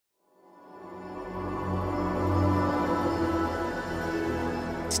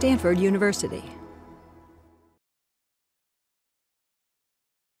Stanford University.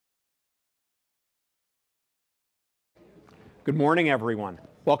 Good morning, everyone.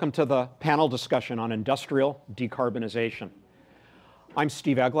 Welcome to the panel discussion on industrial decarbonization. I'm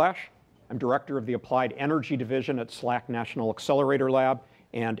Steve Eglash. I'm Director of the Applied Energy Division at SLAC National Accelerator Lab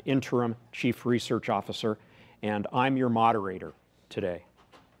and Interim Chief Research Officer, and I'm your moderator today.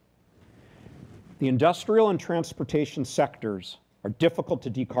 The industrial and transportation sectors are difficult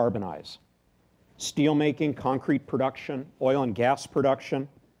to decarbonize. Steelmaking, concrete production, oil and gas production,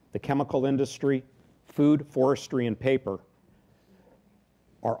 the chemical industry, food, forestry, and paper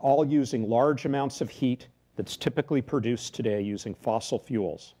are all using large amounts of heat that's typically produced today using fossil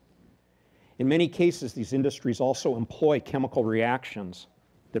fuels. In many cases, these industries also employ chemical reactions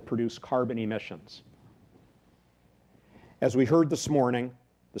that produce carbon emissions. As we heard this morning,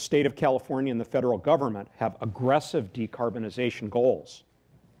 the state of California and the federal government have aggressive decarbonization goals.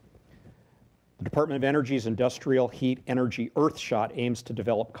 The Department of Energy's Industrial Heat Energy Earthshot aims to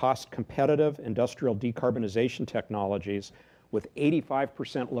develop cost-competitive industrial decarbonization technologies with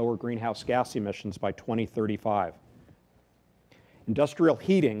 85% lower greenhouse gas emissions by 2035. Industrial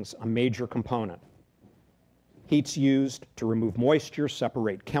heating's a major component. Heat's used to remove moisture,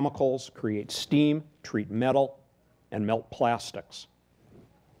 separate chemicals, create steam, treat metal, and melt plastics.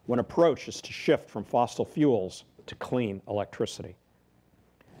 One approach is to shift from fossil fuels to clean electricity.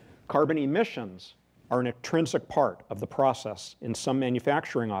 Carbon emissions are an intrinsic part of the process in some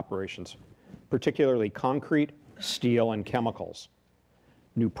manufacturing operations, particularly concrete, steel, and chemicals.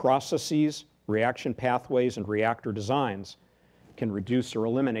 New processes, reaction pathways, and reactor designs can reduce or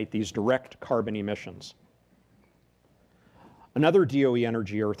eliminate these direct carbon emissions. Another DOE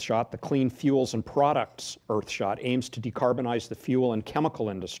Energy Earthshot, the Clean Fuels and Products Earthshot, aims to decarbonize the fuel and chemical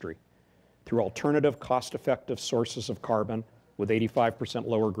industry through alternative, cost-effective sources of carbon with 85%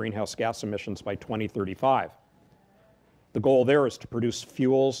 lower greenhouse gas emissions by 2035. The goal there is to produce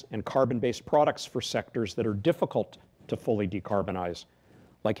fuels and carbon-based products for sectors that are difficult to fully decarbonize,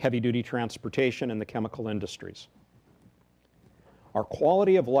 like heavy-duty transportation and the chemical industries. Our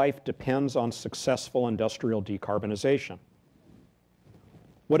quality of life depends on successful industrial decarbonization.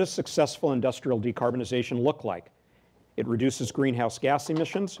 What does successful industrial decarbonization look like? It reduces greenhouse gas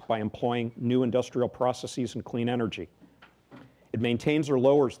emissions by employing new industrial processes and clean energy. It maintains or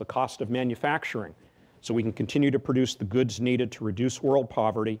lowers the cost of manufacturing so we can continue to produce the goods needed to reduce world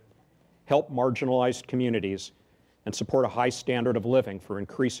poverty, help marginalized communities, and support a high standard of living for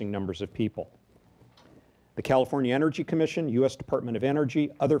increasing numbers of people. The California Energy Commission, U.S. Department of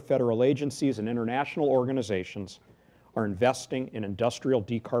Energy, other federal agencies, and international organizations are investing in industrial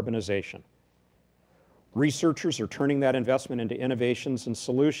decarbonization. Researchers are turning that investment into innovations and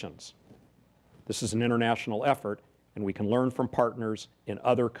solutions. This is an international effort, and we can learn from partners in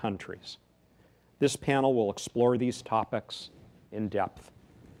other countries. This panel will explore these topics in depth.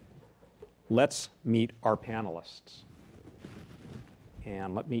 Let's meet our panelists.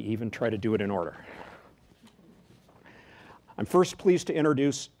 And let me even try to do it in order. I'm first pleased to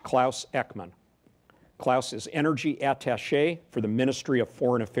introduce Claus Ekman. Claus is Energy Attache for the Ministry of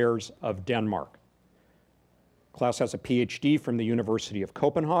Foreign Affairs of Denmark. Claus has a PhD from the University of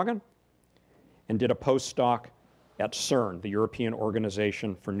Copenhagen and did a postdoc at CERN, the European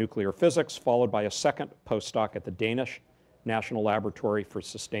Organization for Nuclear Physics, followed by a second postdoc at the Danish National Laboratory for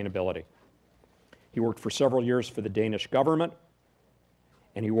Sustainability. He worked for several years for the Danish government,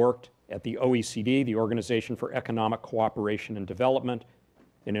 and he worked at the OECD, the Organization for Economic Cooperation and Development,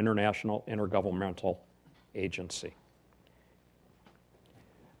 an international intergovernmental agency.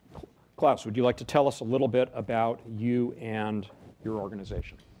 Claus, would you like to tell us a little bit about you and your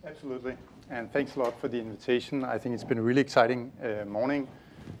organization? Absolutely, and thanks a lot for the invitation. I think it's been a really exciting morning,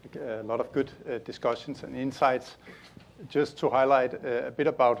 a lot of good discussions and insights. Just to highlight a bit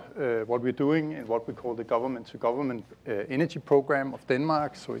about what we're doing and what we call the government-to-government energy program of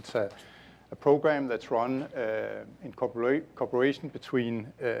Denmark. So it's a program that's run in cooperation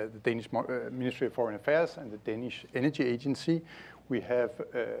between the Danish Ministry of Foreign Affairs and the Danish Energy Agency. We have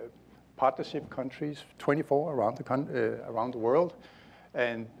partnership countries, 24 around the world.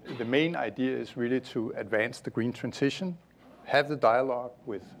 And the main idea is really to advance the green transition, have the dialogue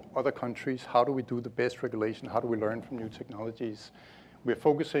with other countries. How do we do the best regulation? How do we learn from new technologies? We're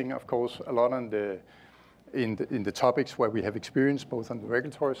focusing, of course, a lot on in the topics where we have experience, both on the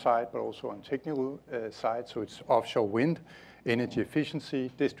regulatory side, but also on technical side. So it's offshore wind, energy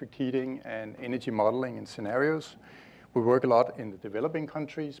efficiency, district heating, and energy modeling and scenarios. We work a lot in the developing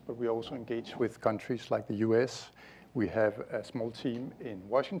countries, but we also engage with countries like the US. We have a small team in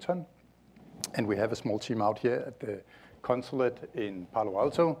Washington, and we have a small team out here at the consulate in Palo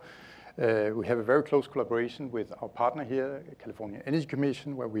Alto. We have a very close collaboration with our partner here, California Energy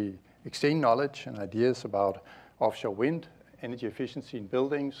Commission, where we exchange knowledge and ideas about offshore wind, energy efficiency in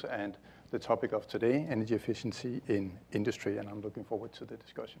buildings, and the topic of today, energy efficiency in industry. And I'm looking forward to the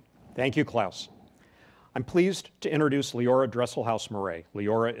discussion. Thank you, Claus. I'm pleased to introduce Leora Dresselhaus-Marais.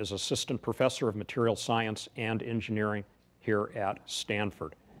 Leora is Assistant Professor of Material Science and Engineering here at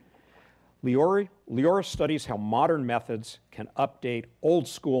Stanford. Leora studies how modern methods can update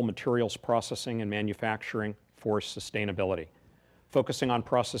old-school materials processing and manufacturing for sustainability, focusing on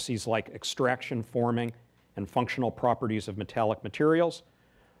processes like extraction, forming, and functional properties of metallic materials,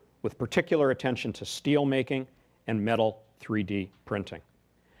 with particular attention to steel making and metal 3D printing.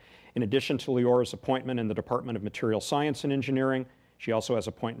 In addition to Leora's appointment in the Department of Material Science and Engineering, she also has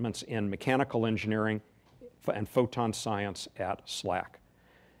appointments in mechanical engineering and photon science at SLAC.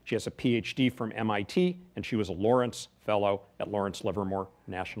 She has a PhD from MIT, and she was a Lawrence Fellow at Lawrence Livermore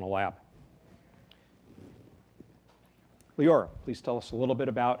National Lab. Leora, please tell us a little bit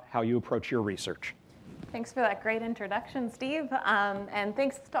about how you approach your research. Thanks for that great introduction, Steve. And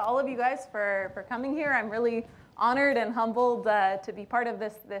thanks to all of you guys for coming here. I'm really honored and humbled to be part of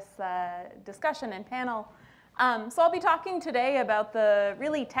this discussion and panel. So I'll be talking today about the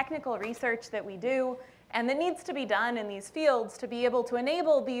really technical research that we do and that needs to be done in these fields to be able to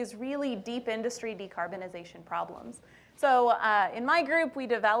enable these really deep industry decarbonization problems. So in my group, we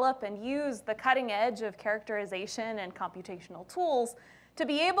develop and use the cutting edge of characterization and computational tools to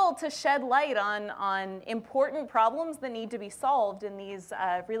be able to shed light on important problems that need to be solved in these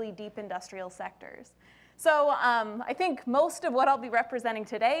really deep industrial sectors. So I think most of what I'll be representing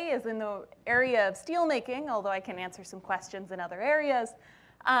today is in the area of steelmaking, although I can answer some questions in other areas.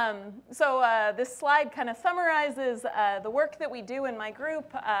 This slide kind of summarizes the work that we do in my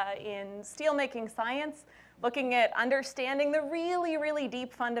group in steelmaking science, looking at understanding the really, really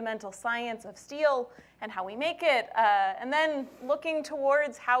deep fundamental science of steel and how we make it, and then looking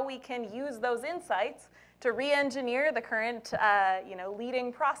towards how we can use those insights to re-engineer the current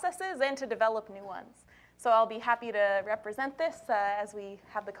leading processes and to develop new ones. So I'll be happy to represent this as we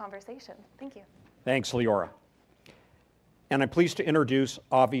have the conversation. Thank you. Thanks, Leora. And I'm pleased to introduce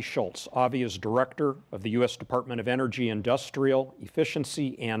Avi Shultz. Avi is Director of the U.S. Department of Energy Industrial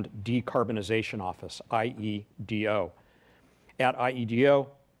Efficiency and Decarbonization Office, IEDO. At IEDO,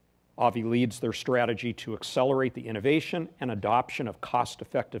 Avi leads their strategy to accelerate the innovation and adoption of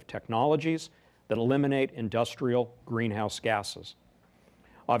cost-effective technologies that eliminate industrial greenhouse gases.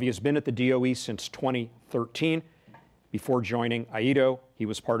 Avi has been at the DOE since 2013. Before joining IEDO, he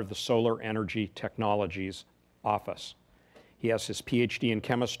was part of the Solar Energy Technologies Office. He has his PhD in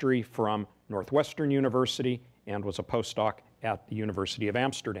chemistry from Northwestern University and was a postdoc at the University of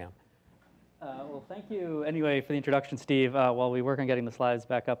Amsterdam. Well, thank you anyway for the introduction, Steve. While we work on getting the slides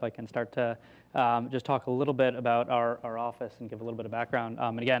back up, I can start to just talk a little bit about our office and give a little bit of background.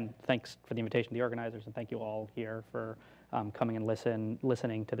 And again, thanks for the invitation to the organizers, and thank you all here for coming and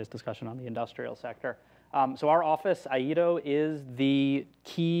listening to this discussion on the industrial sector. So our office, IEDO, is the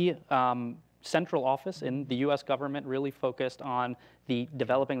key central office in the U.S. government, really focused on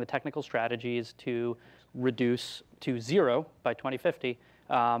developing the technical strategies to reduce to zero by 2050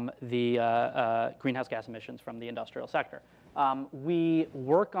 the greenhouse gas emissions from the industrial sector. We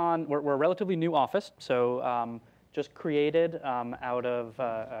work on, we're a relatively new office, so just created out of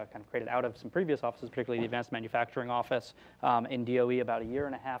some previous offices, particularly the Advanced Manufacturing Office in DOE about 1.5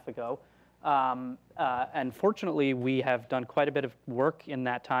 years ago. And fortunately, we have done quite a bit of work in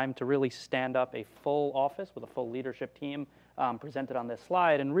that time to really stand up a full office with a full leadership team presented on this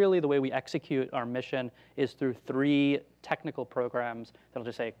slide. And really, the way we execute our mission is through 3 technical programs that I'll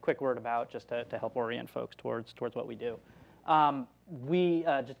just say a quick word about just to help orient folks towards what we do. We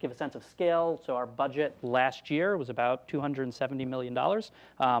just give a sense of scale. So our budget last year was about $270 million.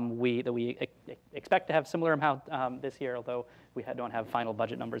 We expect to have similar amount this year, although we don't have final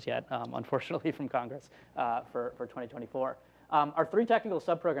budget numbers yet, unfortunately, from Congress for 2024. Our 3 technical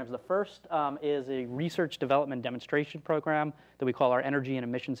subprograms. The first is a research development demonstration program that we call our Energy and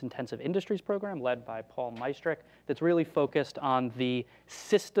Emissions Intensive Industries program, led by Paul Meistrick, that's really focused on the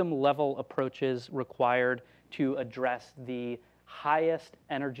system-level approaches required to address the highest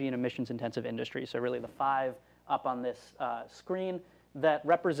energy and emissions intensive industries. So really the 5 up on this screen that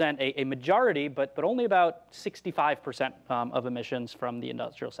represent a majority, but only about 65% of emissions from the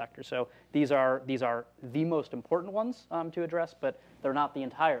industrial sector. So these are the most important ones to address, but they're not the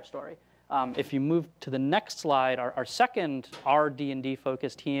entire story. If you move to the next slide, our second RD&D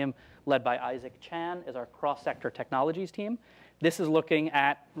focused team, led by Isaac Chan, is our cross-sector technologies team. This is looking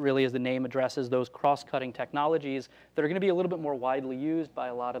at, really as the name addresses, those cross-cutting technologies that are going to be a little bit more widely used by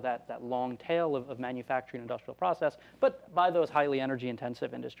a lot of that long tail of manufacturing and industrial process, but by those highly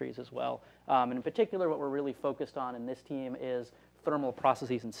energy-intensive industries as well. And in particular, what we're really focused on in this team is thermal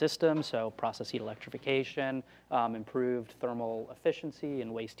processes and systems, so process heat electrification, improved thermal efficiency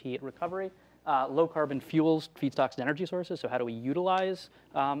and waste heat recovery, low carbon fuels, feedstocks, and energy sources, so how do we utilize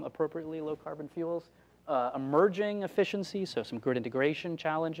appropriately low carbon fuels, emerging efficiency, so some grid integration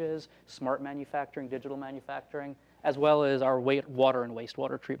challenges, smart manufacturing, digital manufacturing, as well as our water and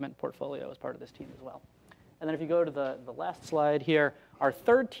wastewater treatment portfolio as part of this team as well. And then if you go to the last slide here, our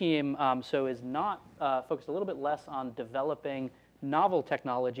third team is not focused a little bit less on developing novel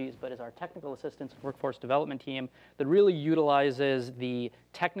technologies, but is our technical assistance and workforce development team that really utilizes the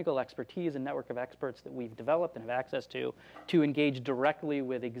technical expertise and network of experts that we've developed and have access to engage directly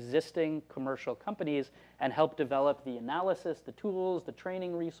with existing commercial companies and help develop the analysis, the tools, the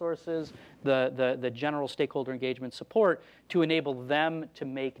training resources, the general stakeholder engagement support to enable them to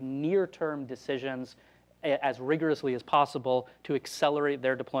make near-term decisions as rigorously as possible to accelerate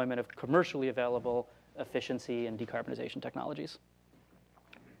their deployment of commercially available efficiency and decarbonization technologies.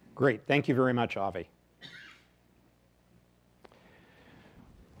 Great. Thank you very much, Avi.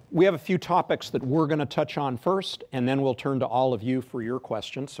 We have a few topics that we're going to touch on first, and then we'll turn to all of you for your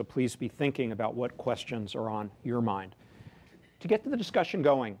questions. So please be thinking about what questions are on your mind. To get the discussion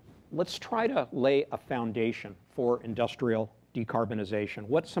going, let's try to lay a foundation for industrial decarbonization.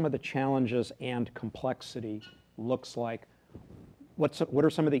 What some of the challenges and complexity looks like. What are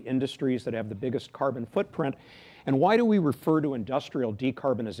some of the industries that have the biggest carbon footprint? And why do we refer to industrial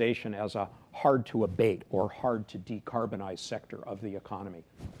decarbonization as a hard to abate or hard to decarbonize sector of the economy?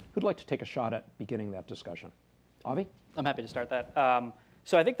 Who'd like to take a shot at beginning that discussion? Avi? I'm happy to start that.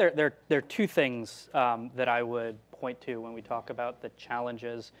 So I think there are two things that I would point to when we talk about the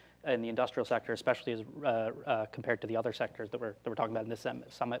challenges in the industrial sector, especially as compared to the other sectors that we're talking about in this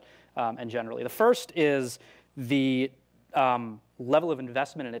summit and generally. The first is the level of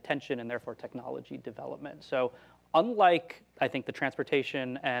investment and attention and therefore technology development. So unlike, I think, the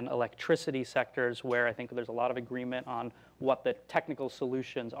transportation and electricity sectors where I think there's a lot of agreement on what the technical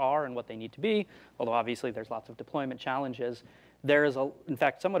solutions are and what they need to be, although obviously there's lots of deployment challenges, there is, in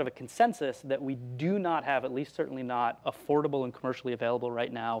fact, somewhat of a consensus that we do not have, at least certainly not affordable and commercially available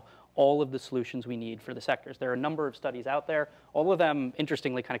right now, all of the solutions we need for the sectors. There are a number of studies out there. All of them,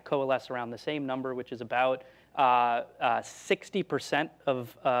 interestingly, kind of coalesce around the same number, which is about 60%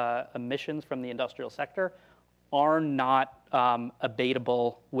 of emissions from the industrial sector are not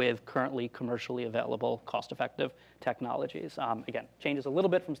abatable with currently commercially available cost-effective technologies. Again, changes a little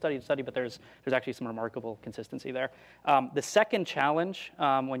bit from study to study, but there's actually some remarkable consistency there. The second challenge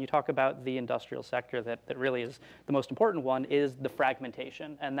when you talk about the industrial sector that really is the most important one is the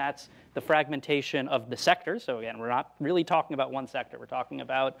fragmentation, and that's the fragmentation of the sectors. So again, we're not really talking about one sector. We're talking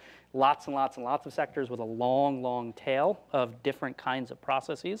about lots and lots and lots of sectors with a long, long tail of different kinds of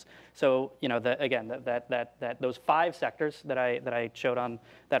processes. So those 5 sectors that I showed on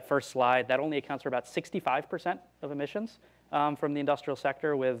that first slide, that only accounts for about 65% of emissions from the industrial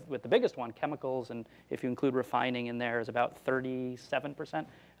sector, with the biggest one, chemicals, and if you include refining in there, is about 37%,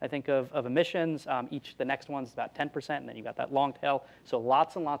 I think, of emissions. The next one's about 10%, and then you've got that long tail. So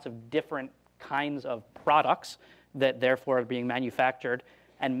lots and lots of different kinds of products that therefore are being manufactured.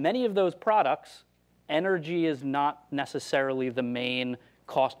 And many of those products, energy is not necessarily the main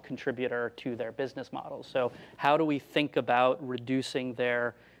cost contributor to their business models. So how do we think about reducing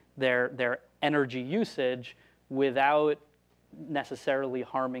their energy usage without necessarily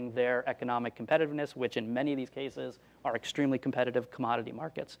harming their economic competitiveness, which in many of these cases are extremely competitive commodity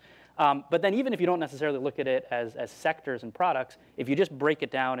markets. But then even if you don't necessarily look at it as sectors and products, if you just break it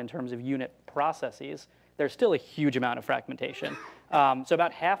down in terms of unit processes, there's still a huge amount of fragmentation. So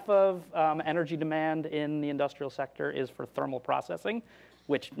about half of energy demand in the industrial sector is for thermal processing,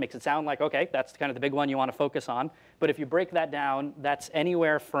 which makes it sound like, okay, that's kind of the big one you want to focus on. But if you break that down, that's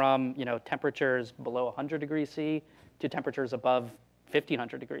anywhere from temperatures below 100 degrees C to temperatures above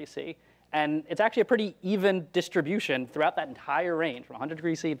 1500 degrees C. And it's actually a pretty even distribution throughout that entire range, from 100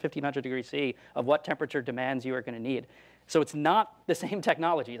 degrees C to 1500 degrees C, of what temperature demands you are going to need. So it's not the same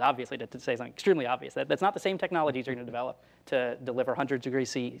technologies, obviously, to say something extremely obvious. That's not the same technologies you're going to develop to deliver 100 degrees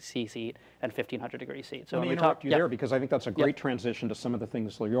C heat and 1500 degrees C. So let me interrupt you there, because I think that's a great transition to some of the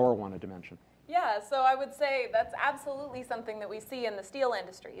things Leora wanted to mention. Yeah, so I would say that's absolutely something that we see in the steel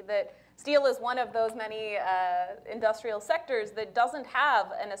industry, that steel is one of those many industrial sectors that doesn't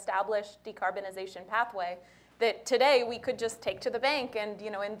have an established decarbonization pathway that today we could just take to the bank and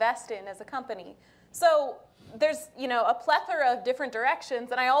invest in as a company. So there's a plethora of different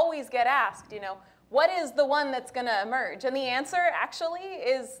directions, and I always get asked, what is the one that's going to emerge? And the answer actually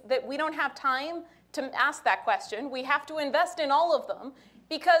is that we don't have time to ask that question. We have to invest in all of them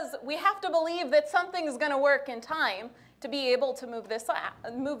because we have to believe that something's going to work in time to be able to move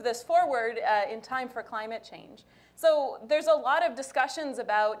this forward in time for climate change. So there's a lot of discussions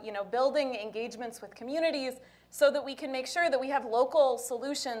about building engagements with communities so that we can make sure that we have local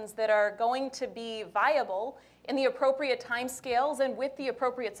solutions that are going to be viable in the appropriate timescales and with the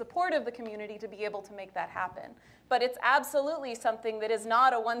appropriate support of the community to be able to make that happen. But it's absolutely something that is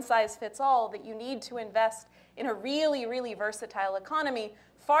not a one-size-fits-all, that you need to invest in a really, really versatile economy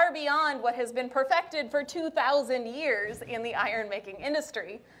far beyond what has been perfected for 2,000 years in the iron-making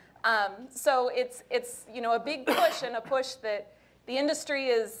industry. So it's a big push, and a push that the industry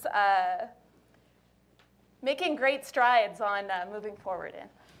is making great strides on moving forward in.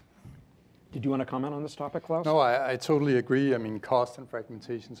 Did you want to comment on this topic, Claus? No, I totally agree. I mean, cost and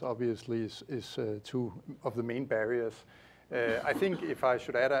fragmentations obviously is two of the main barriers. I think if I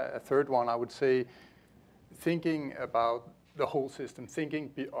should add a third one, I would say thinking about the whole system, thinking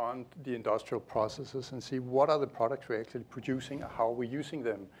beyond the industrial processes and see what are the products we're actually producing, how are we using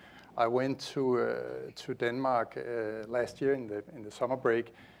them. I went to Denmark last year in the summer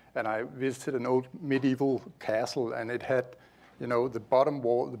break, and I visited an old medieval castle, and it had, the bottom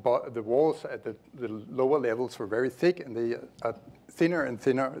wall, the walls at the lower levels were very thick, and they are thinner and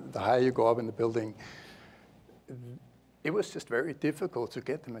thinner the higher you go up in the building. It was just very difficult to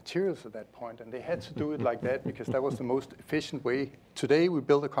get the materials at that point, and they had to do it like that because that was the most efficient way. Today, we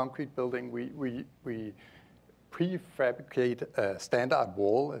build a concrete building. We prefabricate a standard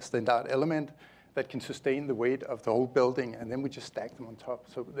wall, a standard element that can sustain the weight of the whole building, and then we just stack them on top.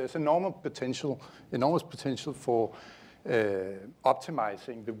 So there's enormous potential for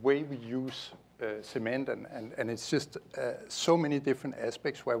optimizing the way we use cement, and it's just so many different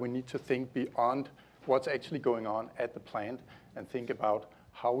aspects where we need to think beyond what's actually going on at the plant and think about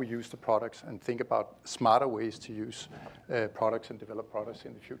how we use the products and think about smarter ways to use products and develop products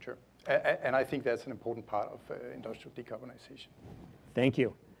in the future. And I think that's an important part of industrial decarbonization. Thank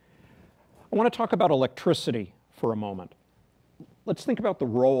you. I want to talk about electricity for a moment. Let's think about the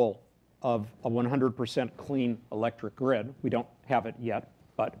role of a 100% clean electric grid. We don't have it yet,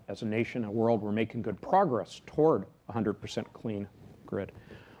 but as a nation and world, we're making good progress toward 100% clean grid.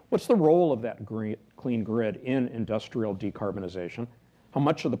 What's the role of that clean grid in industrial decarbonization? How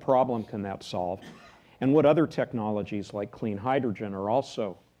much of the problem can that solve? And what other technologies like clean hydrogen are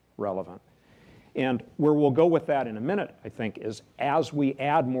also relevant? And where we'll go with that in a minute, I think, is as we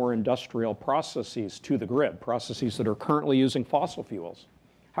add more industrial processes to the grid, processes that are currently using fossil fuels,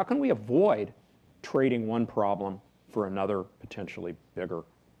 how can we avoid trading one problem for another potentially bigger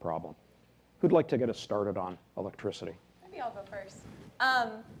problem? Who'd like to get us started on electricity? Maybe I'll go first.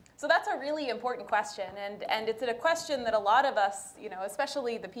 So that's a really important question, and it's a question that a lot of us,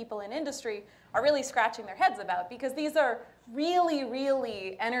 especially the people in industry, are really scratching their heads about, because these are really,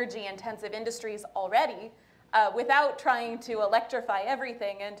 really energy-intensive industries already without trying to electrify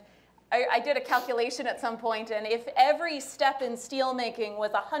everything. And I did a calculation at some point, and if every step in steelmaking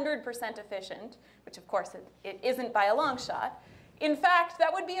was 100% efficient, which of course it isn't by a long shot, in fact,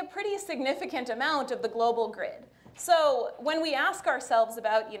 that would be a pretty significant amount of the global grid. So when we ask ourselves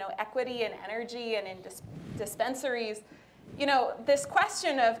about equity in energy and in dispensaries, this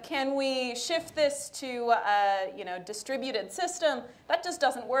question of can we shift this to a distributed system, that just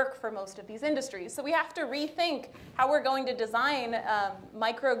doesn't work for most of these industries. So we have to rethink how we're going to design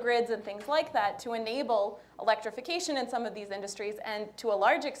microgrids and things like that to enable electrification in some of these industries. And to a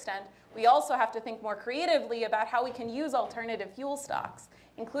large extent, we also have to think more creatively about how we can use alternative fuel stocks,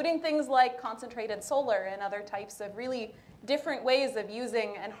 including things like concentrated solar and other types of really different ways of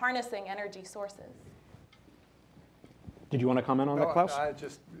using and harnessing energy sources. Did you want to comment on that, Claus? I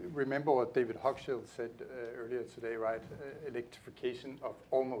just remember what David Hochschild said earlier today, right? Electrification of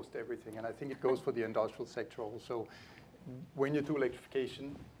almost everything. And I think it goes for the industrial sector also. When you do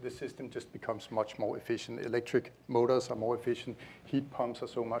electrification, the system just becomes much more efficient. Electric motors are more efficient. Heat pumps are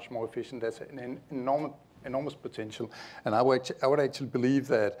so much more efficient. There's an enormous potential. And I would actually believe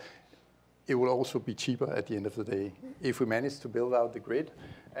that it will also be cheaper at the end of the day if we manage to build out the grid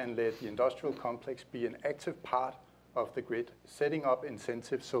and let the industrial complex be an active part of the grid, setting up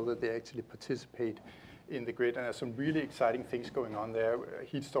incentives so that they actually participate in the grid. And there's some really exciting things going on there.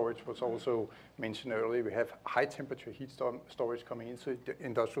 Heat storage was also mentioned earlier. We have high temperature heat storage coming into the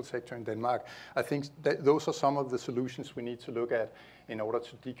industrial sector in Denmark. I think that those are some of the solutions we need to look at in order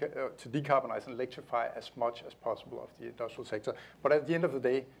to decarbonize and electrify as much as possible of the industrial sector. But at the end of the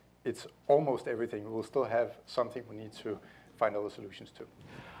day, it's almost everything. We will still have something we need to find other solutions to.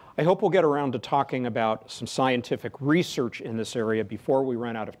 I hope we'll get around to talking about some scientific research in this area before we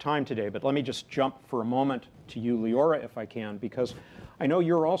run out of time today, but let me just jump for a moment to you, Leora, if I can, because I know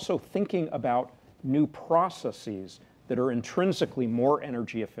you're also thinking about new processes that are intrinsically more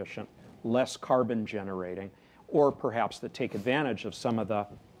energy efficient, less carbon generating, or perhaps that take advantage of some of the,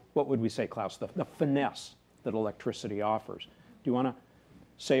 what would we say, Claus, the finesse that electricity offers. Do you want to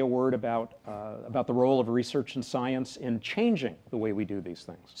say a word about the role of research and science in changing the way we do these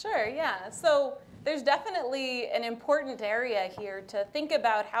things? Sure, yeah. So there's definitely an important area here to think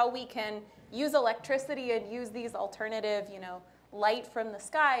about how we can use electricity and use these alternative, light from the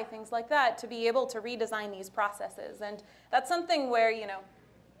sky, things like that, to be able to redesign these processes. And that's something where,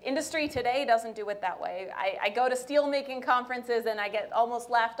 industry today doesn't do it that way. I go to steelmaking conferences and I get almost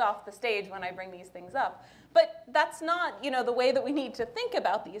laughed off the stage when I bring these things up. But that's not, the way that we need to think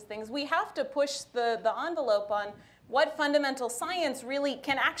about these things. We have to push the envelope on what fundamental science really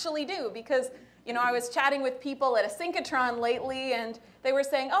can actually do. Because, I was chatting with people at a synchrotron lately, and they were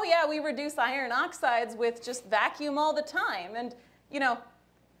saying, oh yeah, we reduce iron oxides with just vacuum all the time. And,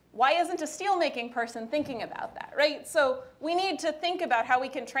 why isn't a steelmaking person thinking about that, right? So we need to think about how we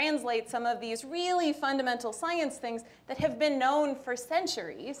can translate some of these really fundamental science things that have been known for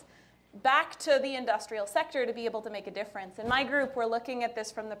centuries back to the industrial sector to be able to make a difference. In my group, we're looking at this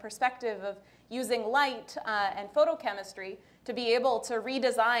from the perspective of using light and photochemistry to be able to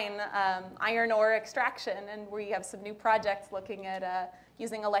redesign iron ore extraction. And we have some new projects looking at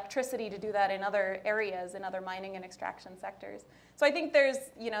using electricity to do that in other areas, in other mining and extraction sectors. So I think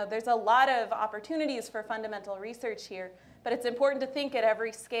there's a lot of opportunities for fundamental research here, but it's important to think at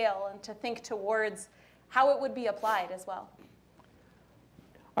every scale and to think towards how it would be applied as well.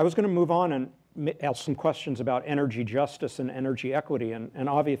 I was going to move on and ask some questions about energy justice and energy equity. And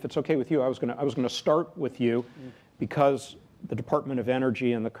Avi, if it's okay with you, I was going to start with you because the Department of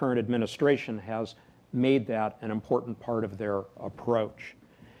Energy and the current administration has made that an important part of their approach.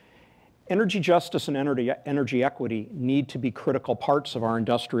 Energy justice and energy equity need to be critical parts of our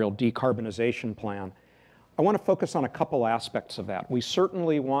industrial decarbonization plan. I want to focus on a couple aspects of that. We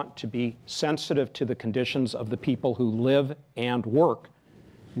certainly want to be sensitive to the conditions of the people who live and work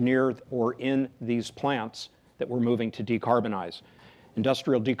near or in these plants that we're moving to decarbonize.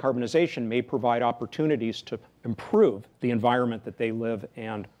 Industrial decarbonization may provide opportunities to improve the environment that they live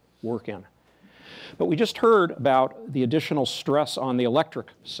and work in. But we just heard about the additional stress on the electric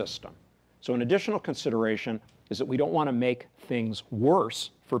system. So an additional consideration is that we don't want to make things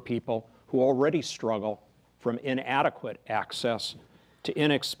worse for people who already struggle from inadequate access to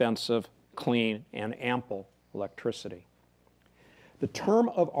inexpensive, clean, and ample electricity. The term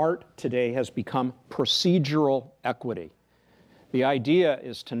of art today has become procedural equity. The idea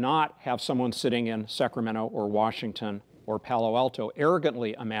is to not have someone sitting in Sacramento or Washington or Palo Alto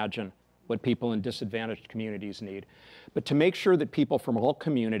arrogantly imagine what people in disadvantaged communities need, but to make sure that people from all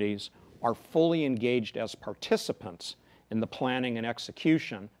communities are fully engaged as participants in the planning and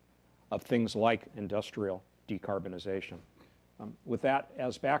execution of things like industrial decarbonization. With that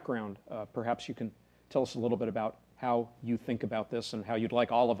as background, perhaps you can tell us a little bit about how you think about this and how you'd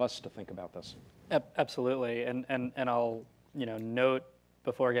like all of us to think about this. Absolutely, and I'll note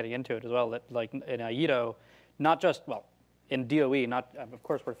before getting into it as well that like in IETO, not just, well, in DOE, not, of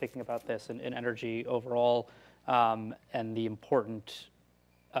course we're thinking about this in energy overall, and the important,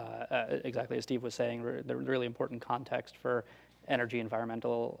 exactly as Steve was saying, the really important context for energy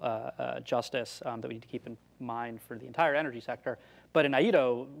environmental justice that we need to keep in mind for the entire energy sector. But in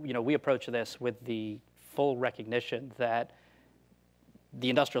IETO, we approach this with the full recognition that the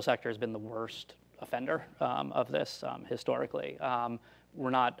industrial sector has been the worst offender of this historically. We're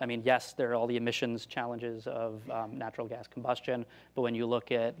not, yes, there are all the emissions challenges of natural gas combustion, but when you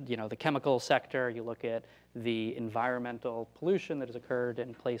look at, the chemical sector, you look at the environmental pollution that has occurred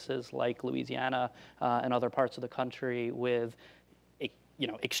in places like Louisiana and other parts of the country with,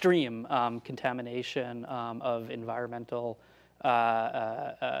 extreme contamination of environmental,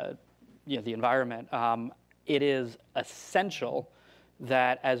 the environment. It is essential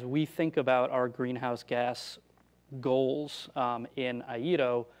that as we think about our greenhouse gas goals in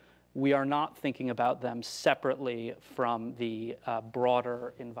IETO, we are not thinking about them separately from the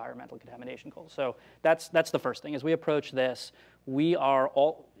broader environmental contamination goals. So that's the first thing. As we approach this, we are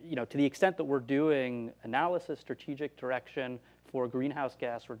all, to the extent that we're doing analysis, strategic direction for greenhouse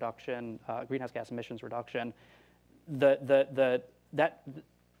gas reduction, greenhouse gas emissions reduction, the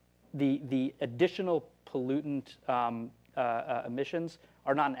additional pollutant emissions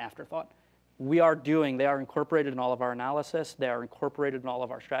are not an afterthought. they are incorporated in all of our analysis. They are incorporated in all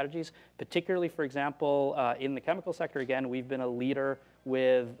of our strategies, particularly, for example, in the chemical sector. Again, we've been a leader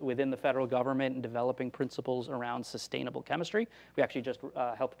within the federal government in developing principles around sustainable chemistry. We actually just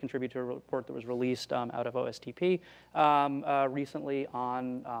helped contribute to a report that was released out of OSTP recently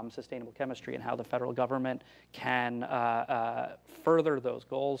on sustainable chemistry and how the federal government can further those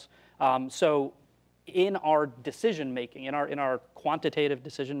goals. So in our decision making, in our quantitative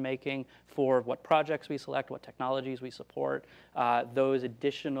decision making for what projects we select, what technologies we support, those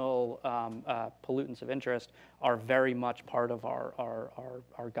additional pollutants of interest are very much part of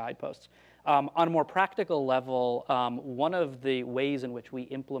our guideposts. On a more practical level, one of the ways in which we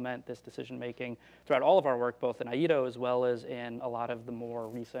implement this decision making throughout all of our work, both in IETO as well as in a lot of the more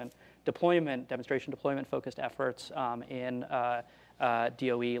recent demonstration deployment focused efforts in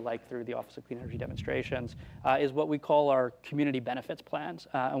DOE, like through the Office of Clean Energy Demonstrations, is what we call our community benefits plans.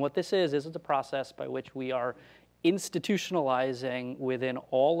 And what this is it's a process by which we are institutionalizing within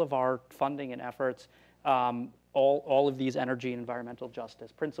all of our funding and efforts all of these energy and environmental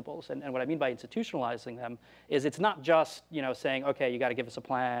justice principles. And what I mean by institutionalizing them is it's not just saying, okay, you got to give us a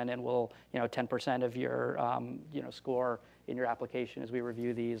plan and we'll 10% of your score in your application as we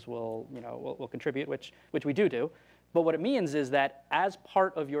review these will contribute, which we do. But what it means is that as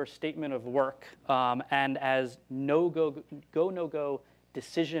part of your statement of work and as no-go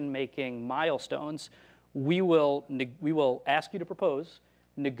decision-making milestones, we will ask you to propose,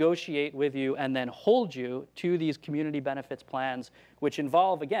 negotiate with you, and then hold you to these community benefits plans, which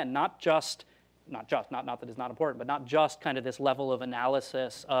involve, again, not that it's not important, but not just kind of this level of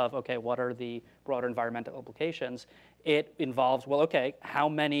analysis of, okay, what are the broader environmental implications? It involves, well, okay, how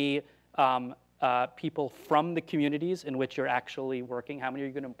many people from the communities in which you're actually working, how many are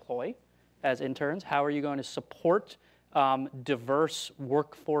you going to employ as interns? How are you going to support diverse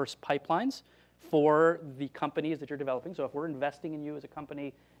workforce pipelines for the companies that you're developing? So if we're investing in you as a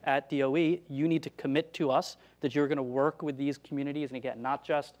company at DOE, you need to commit to us that you're going to work with these communities. And again, not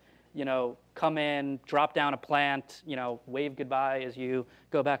just come in, drop down a plant, wave goodbye as you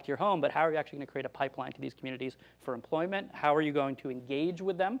go back to your home, but how are you actually going to create a pipeline to these communities for employment? How are you going to engage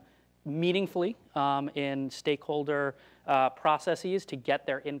with them meaningfully in stakeholder processes to get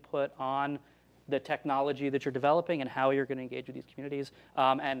their input on the technology that you're developing and how you're going to engage with these communities,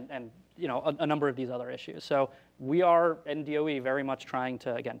 and a number of these other issues. So we are in DOE very much trying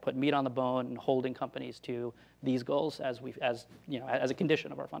to, again, put meat on the bone and holding companies to these goals as a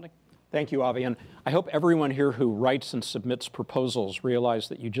condition of our funding. Thank you, Avi. And I hope everyone here who writes and submits proposals realize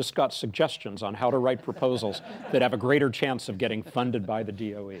that you just got suggestions on how to write proposals that have a greater chance of getting funded by the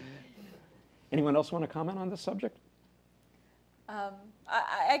DOE. Anyone else want to comment on this subject?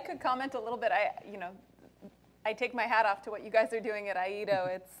 I could comment a little bit. I take my hat off to what you guys are doing at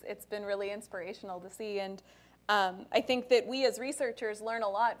IETO. It's been really inspirational to see, and I think that we as researchers learn a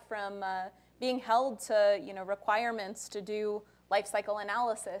lot from being held to requirements to do life cycle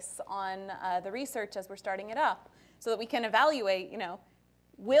analysis on the research as we're starting it up, so that we can evaluate.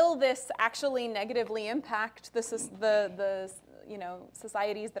 Will this actually negatively impact the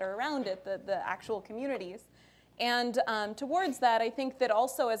societies that are around it, the actual communities? And towards that, I think that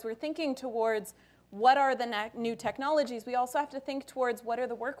also as we're thinking towards what are the new technologies, we also have to think towards what are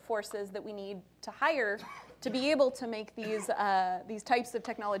the workforces that we need to hire to be able to make these types of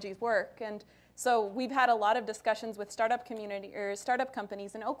technologies work. And so we've had a lot of discussions with startup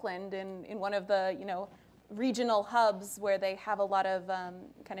companies in Oakland in one of the regional hubs where they have a lot of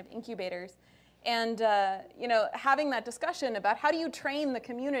kind of incubators. And having that discussion about how do you train the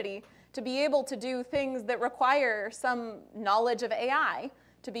community to be able to do things that require some knowledge of AI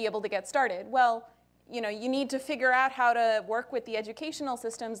to be able to get started. Well, you need to figure out how to work with the educational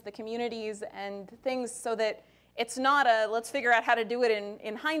systems, the communities, and things so that it's not let's figure out how to do it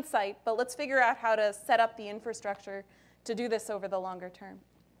in hindsight, but let's figure out how to set up the infrastructure to do this over the longer term.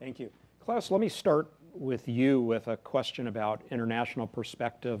 Thank you. Claus, let me start with you with a question about international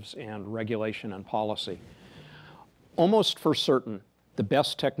perspectives and regulation and policy. Almost for certain, the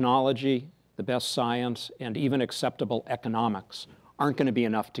best technology, the best science, and even acceptable economics aren't going to be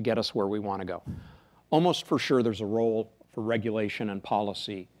enough to get us where we want to go. Almost for sure there's a role for regulation and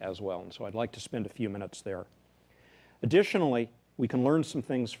policy as well, and so I'd like to spend a few minutes there. Additionally, we can learn some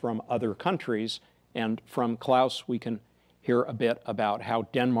things from other countries, and from Claus we can hear a bit about how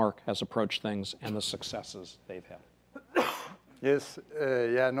Denmark has approached things and the successes they've had. Yes,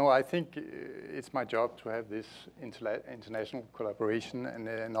 I think it's my job to have this international collaboration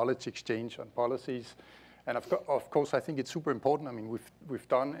and knowledge exchange on policies. And of course, I think it's super important. I mean, we've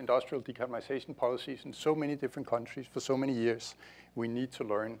done industrial decarbonization policies in so many different countries for so many years. We need to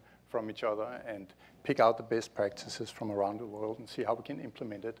learn from each other and pick out the best practices from around the world and see how we can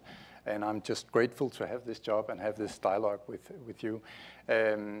implement it. And I'm just grateful to have this job and have this dialogue with you.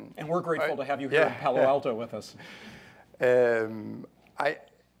 And we're grateful to have you here in Palo Alto with us.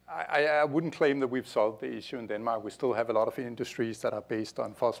 I wouldn't claim that we've solved the issue in Denmark. We still have a lot of industries that are based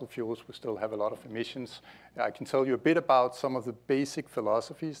on fossil fuels. We still have a lot of emissions. I can tell you a bit about some of the basic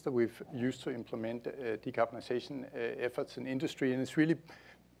philosophies that we've used to implement decarbonization efforts in industry. And it's really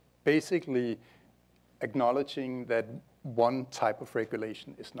basically acknowledging that one type of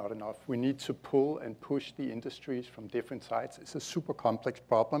regulation is not enough. We need to pull and push the industries from different sides. It's a super complex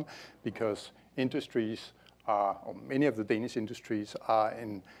problem because industries are, or many of the Danish industries are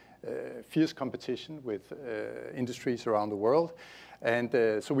in fierce competition with industries around the world. And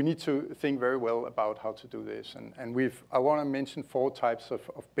so we need to think very well about how to do this. And I want to mention 4 types of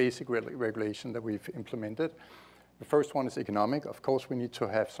basic regulation that we've implemented. The first one is economic. Of course, we need to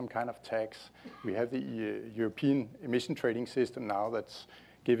have some kind of tax. We have the European emission trading system now that's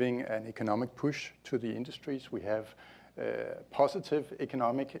giving an economic push to the industries. We have positive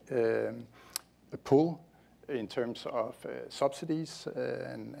economic pull in terms of subsidies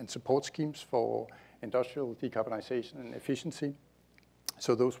and support schemes for industrial decarbonization and efficiency.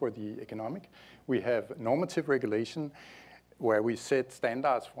 So those were the economic. We have normative regulation where we set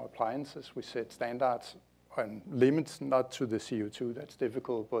standards for appliances. We set standards and limits not to the CO2, that's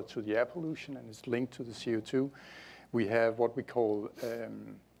difficult, but to the air pollution, and it's linked to the CO2. We have what we call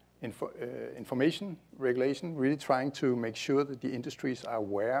information regulation, really trying to make sure that the industries are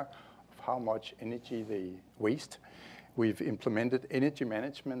aware of how much energy they waste. We've implemented energy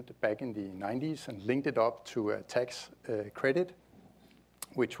management back in the 90s and linked it up to a tax credit,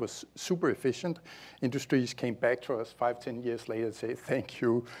 which was super efficient. Industries came back to us 5-10 years later and say, thank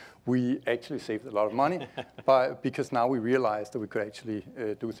you, we actually saved a lot of money, because now we realized that we could actually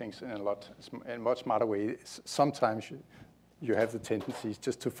do things in a much smarter way. Sometimes you have the tendencies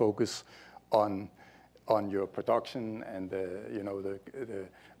just to focus on your production and the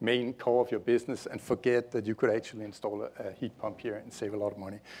main core of your business and forget that you could actually install a heat pump here and save a lot of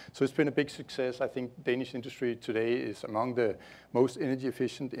money. So it's been a big success. I think Danish industry today is among the most energy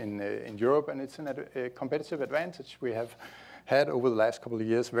efficient in Europe, and it's a competitive advantage. We have had over the last couple of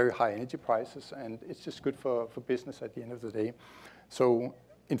years very high energy prices, and it's just good for business at the end of the day. So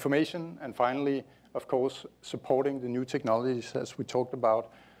information, and finally, of course, supporting the new technologies as we talked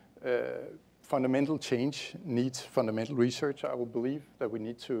about. Fundamental change needs fundamental research. I will believe that we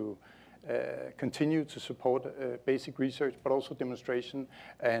need to continue to support basic research, but also demonstration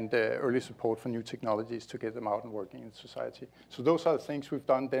and early support for new technologies to get them out and working in society. So those are the things we've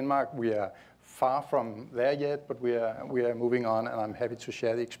done in Denmark. We are far from there yet, but we are moving on, and I'm happy to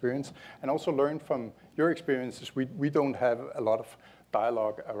share the experience and also learn from your experiences. We don't have a lot of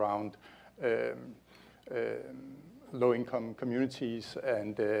dialogue around low-income communities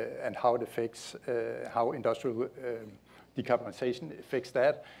and how it affects how industrial decarbonization affects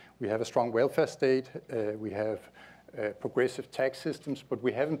that. We have a strong welfare state. We have progressive tax systems, but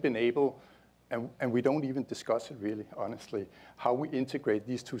we haven't been able, and we don't even discuss it really, honestly, how we integrate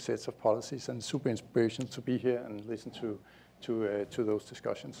these 2 sets of policies. And super inspirational to be here and listen to those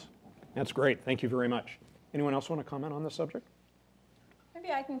discussions. That's great. Thank you very much. Anyone else want to comment on this subject?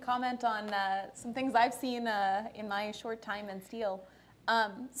 Maybe I can comment on some things I've seen in my short time in steel.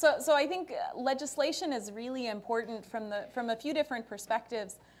 So I think legislation is really important from a few different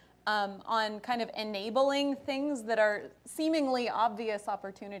perspectives on kind of enabling things that are seemingly obvious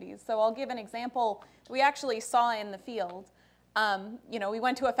opportunities. So I'll give an example we actually saw in the field. We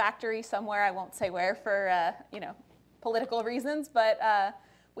went to a factory somewhere, I won't say where for political reasons, but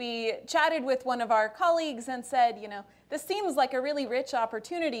we chatted with one of our colleagues and said, this seems like a really rich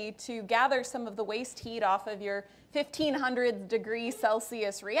opportunity to gather some of the waste heat off of your 1500 degrees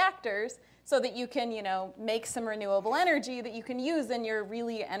Celsius reactors so that you can, make some renewable energy that you can use in your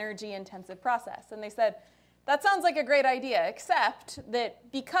really energy intensive process. And they said, that sounds like a great idea, except that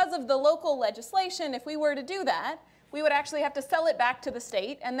because of the local legislation, if we were to do that, we would actually have to sell it back to the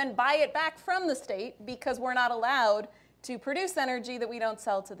state and then buy it back from the state because we're not allowed to produce energy that we don't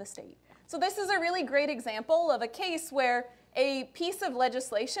sell to the state. So this is a really great example of a case where a piece of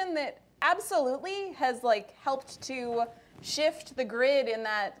legislation that absolutely has helped to shift the grid in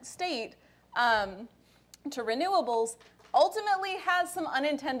that state to renewables ultimately has some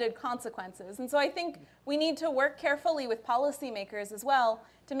unintended consequences. And so I think we need to work carefully with policymakers as well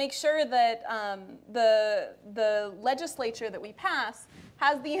to make sure that the legislature that we pass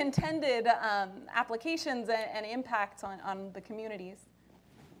has the intended applications and impacts on the communities.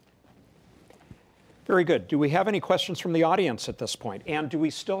 Very good. Do we have any questions from the audience at this point? And do we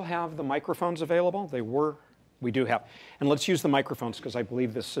still have the microphones available? We do have. And let's use the microphones because I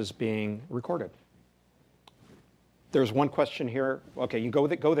believe this is being recorded. There's one question here. Okay, you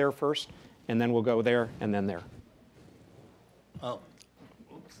go there first, and then we'll go there, and then there. Oh,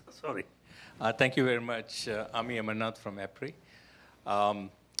 oops, sorry. Thank you very much, Ami Amarnath from EPRI.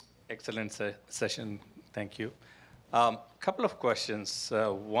 Excellent session, thank you. Couple of questions.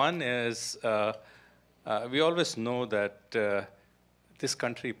 One is, we always know that this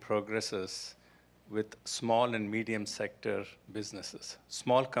country progresses with small and medium sector businesses,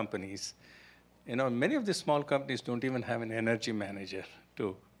 small companies. You know, many of these small companies don't even have an energy manager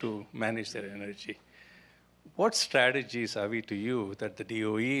to manage their energy. What strategies are we to you that the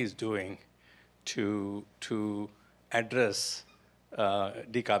DOE is doing to address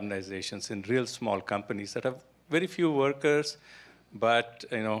decarbonizations in real small companies that have very few workers, but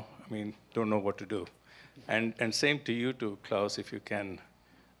don't know what to do? And same to you too, Claus, if you can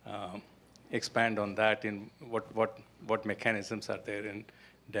expand on that in what mechanisms are there in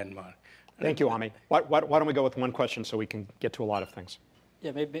Denmark. Thank you, Ami. Why don't we go with one question so we can get to a lot of things?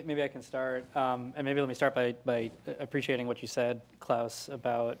 Yeah, maybe I can start. And maybe let me start by appreciating what you said, Claus,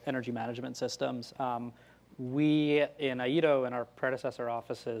 about energy management systems. We in AIDO and our predecessor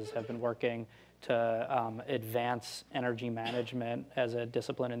offices have been working to advance energy management as a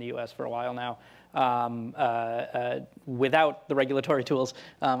discipline in the US for a while now. Without the regulatory tools,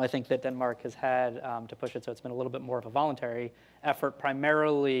 I think that Denmark has had to push it, so it's been a little bit more of a voluntary effort,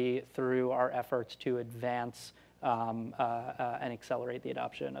 primarily through our efforts to advance and accelerate the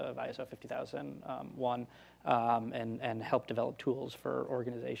adoption of ISO 50001 and help develop tools for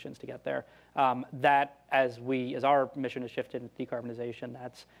organizations to get there. That, as our mission has shifted into decarbonization,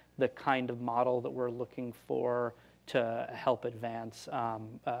 that's the kind of model that we're looking for to help advance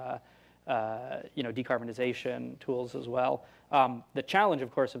decarbonization tools as well. The challenge,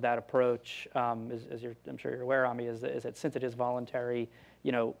 of course, of that approach, I'm sure you're aware, Ami, is that since it is voluntary,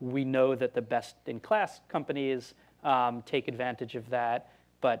 we know that the best-in-class companies take advantage of that,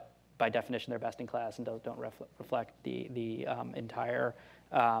 but by definition, they're best-in-class and don't reflect the entire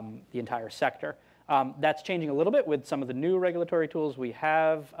sector. That's changing a little bit with some of the new regulatory tools we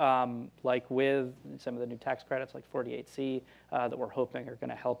have, like with some of the new tax credits, like 48C, that we're hoping are going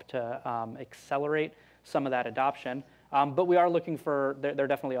to help to accelerate some of that adoption. But we are looking for, there are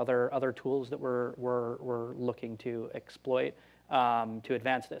definitely other tools that we're looking to exploit to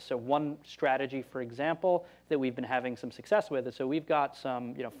advance this. So one strategy, for example, that we've been having some success with is, so we've got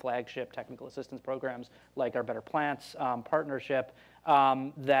some flagship technical assistance programs like our Better Plants partnership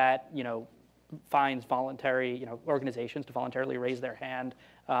that finds voluntary organizations to voluntarily raise their hand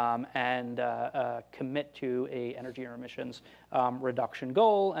and commit to a energy or emissions reduction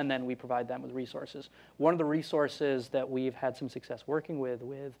goal, and then we provide them with resources. One of the resources that we've had some success working with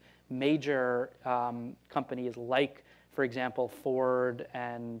major companies like, for example, Ford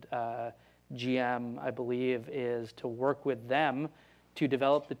and GM, I believe, is to work with them to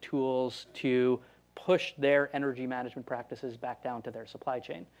develop the tools to push their energy management practices back down to their supply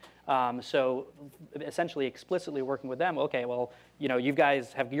chain. So essentially explicitly working with them, okay, well, you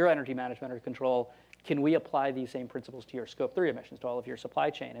guys have your energy management under control. Can we apply these same principles to your scope 3 emissions, to all of your supply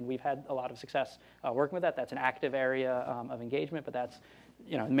chain? And we've had a lot of success working with that. That's an active area of engagement, but that's,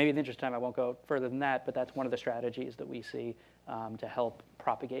 maybe in the interest of time, I won't go further than that, but that's one of the strategies that we see to help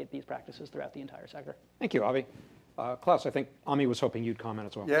propagate these practices throughout the entire sector. Thank you, Avi. Claus, I think Ami was hoping you'd comment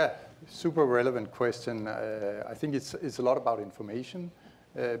as well. Yeah, super relevant question. I think it's a lot about information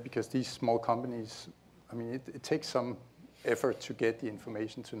because these small companies, it takes some effort to get the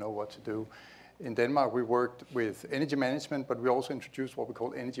information to know what to do. In Denmark, we worked with energy management, but we also introduced what we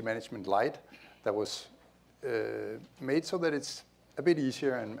call energy management light that was made so that it's a bit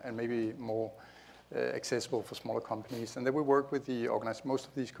easier and maybe more accessible for smaller companies. And then we work with the organized, most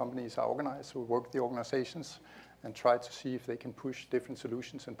of these companies are organized, so we work with the organizations and try to see if they can push different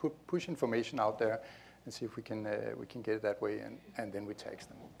solutions and push information out there and see if we can get it that way, and then we tax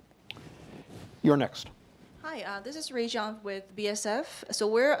them. You're next. Hi, this is Rayjon with BSF. So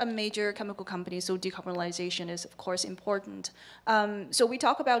we're a major chemical company, so decarbonization is, of course, important. So we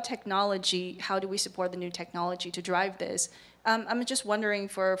talk about technology. How do we support the new technology to drive this? I'm just wondering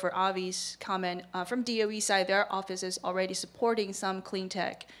for Avi's comment, from DOE side, there are offices already supporting some clean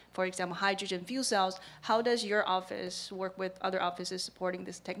tech, for example, hydrogen fuel cells. How does your office work with other offices supporting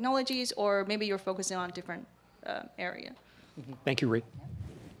these technologies, or maybe you're focusing on a different area? Thank you, Ree.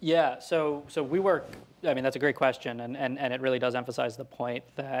 Yeah, so we work, that's a great question, and it really does emphasize the point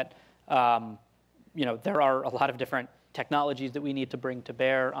that there are a lot of different technologies that we need to bring to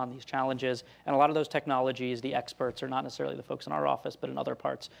bear on these challenges. And a lot of those technologies, the experts are not necessarily the folks in our office, but in other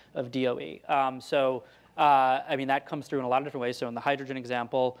parts of DOE. I mean, that comes through in a lot of different ways. So in the hydrogen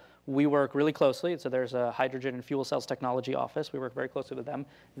example, we work really closely. So there's a hydrogen and fuel cells technology office. We work very closely with them.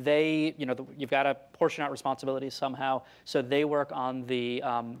 They, you've got to portion out responsibilities somehow. So they work on the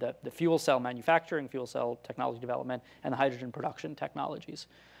fuel cell manufacturing, fuel cell technology development, and the hydrogen production technologies.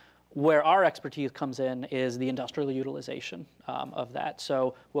 Where our expertise comes in is the industrial utilization of that.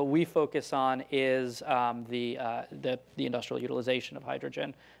 So what we focus on is the industrial utilization of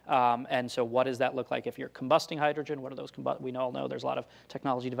hydrogen. And so what does that look like if you're combusting hydrogen? What are those we all know there's a lot of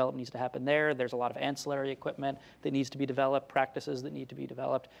technology development needs to happen there. There's a lot of ancillary equipment that needs to be developed, practices that need to be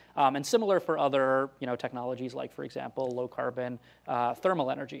developed. And similar for other technologies like, for example, low carbon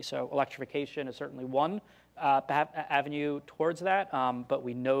thermal energy. So electrification is certainly one avenue towards that, but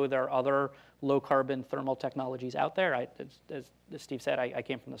we know there are other low-carbon thermal technologies out there. As Steve said, I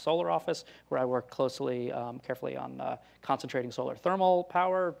came from the solar office, where I work closely, carefully on concentrating solar thermal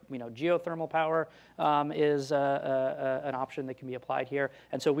power. Geothermal power is an option that can be applied here.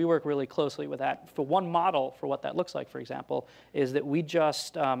 And so we work really closely with that. For one model for what that looks like, for example, is that we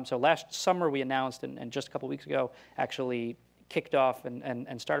just, so last summer we announced, and just a couple weeks ago, actually kicked off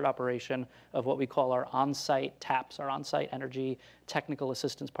and started operation of what we call our on-site TAPs, our on-site energy technical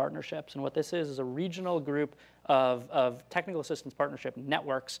assistance partnerships. And what this is a regional group of technical assistance partnership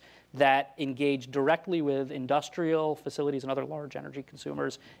networks that engage directly with industrial facilities and other large energy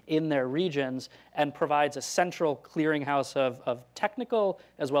consumers in their regions, and provides a central clearinghouse of technical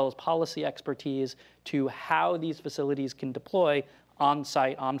as well as policy expertise to how these facilities can deploy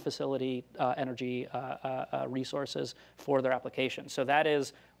on-site, on-facility energy resources for their applications. So that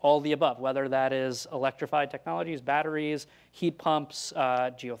is all the above, whether that is electrified technologies, batteries, heat pumps,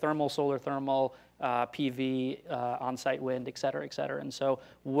 geothermal, solar thermal, PV, on-site wind, et cetera, et cetera. And so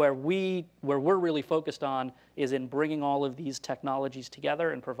where we're really focused on is in bringing all of these technologies together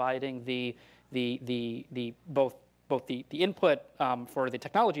and providing both the input for the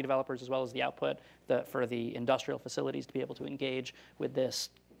technology developers as well as the output for the industrial facilities to be able to engage with this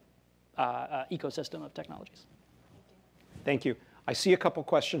ecosystem of technologies. Thank you. I see a couple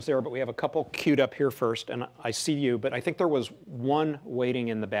questions there, but we have a couple queued up here first, and I see you, but I think there was one waiting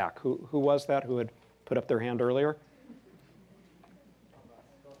in the back. Who was that who had put up their hand earlier?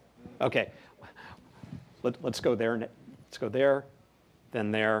 Okay. Let's go there. Let's go there,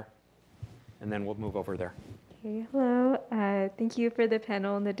 then there, and then we'll move over there. Okay, hello. Thank you for the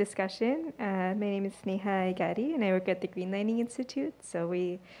panel and the discussion. My name is Sneha Agadi, and I work at the Green Lining Institute. So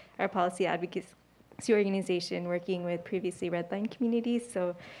we are a policy advocacy organization working with previously redlined communities.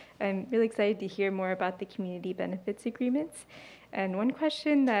 So I'm really excited to hear more about the community benefits agreements. And one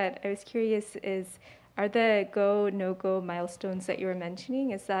question that I was curious is, are the go, no-go milestones that you were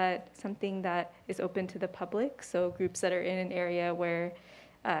mentioning, is that something that is open to the public? So groups that are in an area where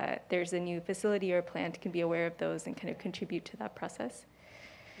there's a new facility or plant can be aware of those and kind of contribute to that process?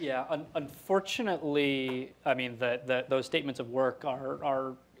 Yeah, unfortunately, I mean, those statements of work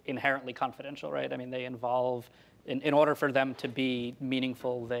are inherently confidential, right? I mean, they involve, in order for them to be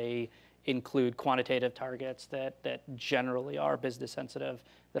meaningful, they include quantitative targets that generally are business sensitive,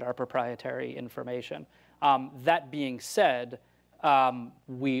 that are proprietary information. That being said,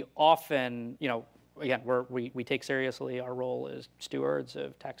 we often, again, we take seriously our role as stewards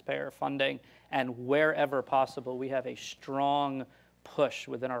of taxpayer funding, and wherever possible, we have a strong push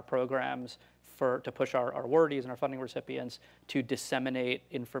within our programs to push our awardees and our funding recipients to disseminate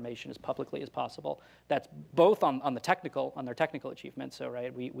information as publicly as possible. That's both on their technical achievements. So,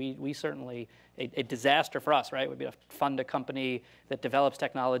 right, we certainly, a disaster for us, right, would be to fund a company that develops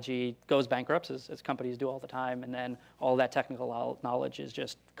technology, goes bankrupt, as companies do all the time, and then all that technical knowledge is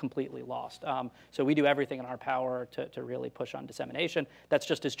just completely lost. So we do everything in our power to really push on dissemination. That's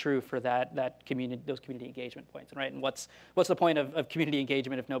just as true for those community engagement points, right? And what's the point of community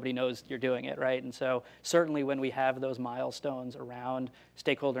engagement if nobody knows you're doing it, right? And so certainly when we have those milestones around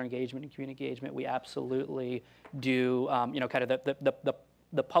stakeholder engagement and community engagement, we absolutely do, kind of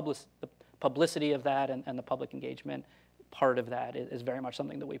the publicity of that and the public engagement part of that is very much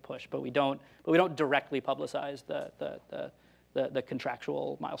something that we push. But we don't directly publicize the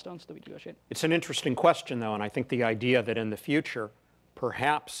contractual milestones that we negotiate. It's an interesting question, though, and I think the idea that in the future,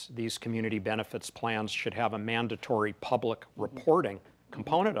 perhaps these community benefits plans should have a mandatory public reporting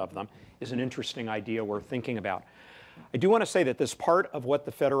component of them is an interesting idea worth thinking about. I do want to say that this part of what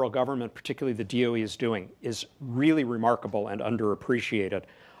the federal government, particularly the DOE, is doing is really remarkable and underappreciated.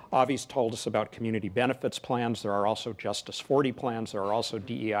 Avi's told us about community benefits plans. There are also Justice 40 plans. There are also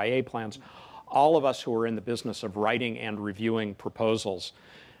DEIA plans. all of us who are in the business of writing and reviewing proposals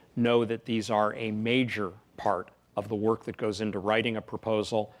know that these are a major part of the work that goes into writing a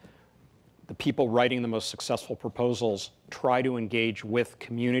proposal. The people writing the most successful proposals try to engage with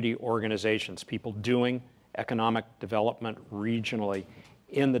community organizations, people doing economic development regionally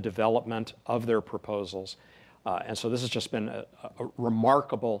in the development of their proposals. And so this has just been a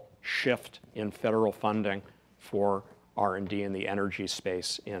remarkable shift in federal funding for R&D in the energy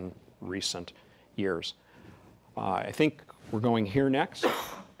space in recent years. I think we're going here next.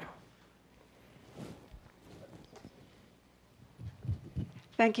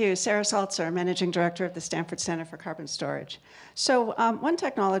 Thank you. Sarah Saltzer, Managing Director of the Stanford Center for Carbon Storage. So one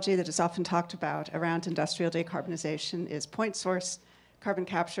technology that is often talked about around industrial decarbonization is point source carbon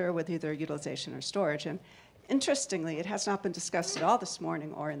capture with either utilization or storage. And interestingly, it has not been discussed at all this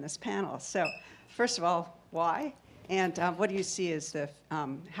morning or in this panel. So first of all, why? And what do you see as the,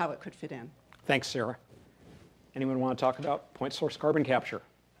 how it could fit in? Thanks, Sarah. Anyone want to talk about point source carbon capture?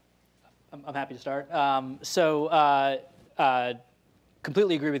 I'm happy to start.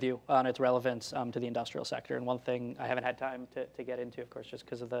 Completely agree with you on its relevance to the industrial sector. And one thing I haven't had time to get into, of course, just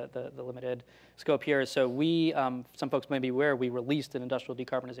because of the limited scope here, is so we, some folks may be aware, we released an industrial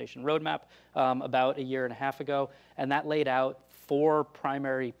decarbonization roadmap about a year and a half ago, and that laid out 4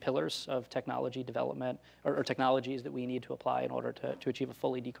 primary pillars of technology development, or technologies that we need to apply in order to achieve a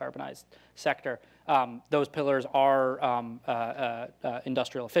fully decarbonized sector. Those pillars are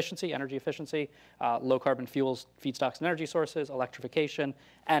industrial efficiency, energy efficiency, low carbon fuels, feedstocks and energy sources, electrification,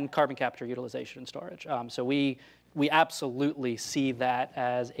 and carbon capture, utilization, and storage. So we absolutely see that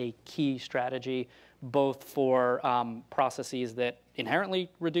as a key strategy, both for processes that inherently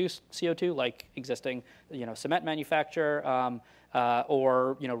reduce CO2, like existing cement manufacture,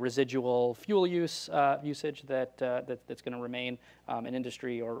 or residual fuel usage that's going to remain in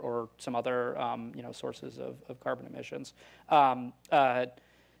industry or some other sources of carbon emissions.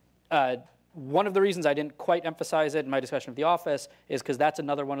 One of the reasons I didn't quite emphasize it in my discussion of the office is because that's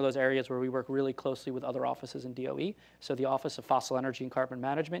another one of those areas where we work really closely with other offices in DOE. So the Office of Fossil Energy and Carbon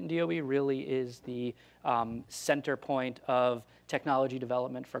Management in DOE really is the center point of technology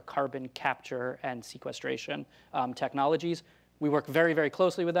development for carbon capture and sequestration technologies. We work very, very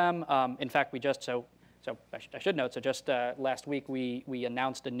closely with them. In fact, I should note, so just last week we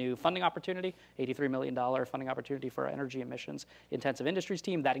announced a new funding opportunity, $83 million funding opportunity for our energy emissions intensive industries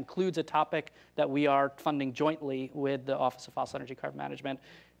team. That includes a topic that we are funding jointly with the Office of Fossil Energy Carbon Management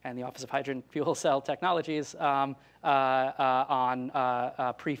and the Office of Hydrogen Fuel Cell Technologies on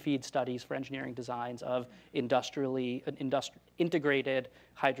pre-FEED studies for engineering designs of integrated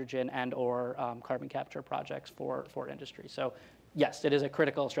hydrogen and or carbon capture projects for industry. So yes, it is a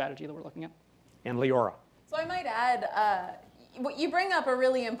critical strategy that we're looking at. And Leora. So I might add, you bring up a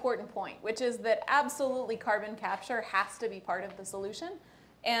really important point, which is that absolutely carbon capture has to be part of the solution.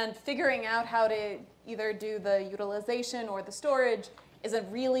 And figuring out how to either do the utilization or the storage is a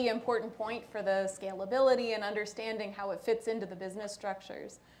really important point for the scalability and understanding how it fits into the business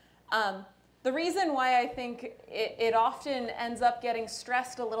structures. The reason why I think it often ends up getting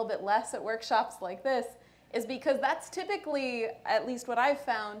stressed a little bit less at workshops like this is because that's typically, at least what I've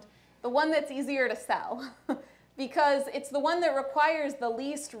found, the one that's easier to sell because it's the one that requires the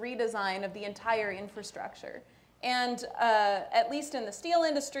least redesign of the entire infrastructure. And at least in the steel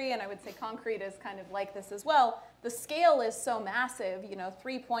industry, and I would say concrete is kind of like this as well, the scale is so massive,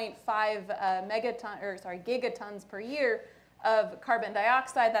 3.5 gigatons per year of carbon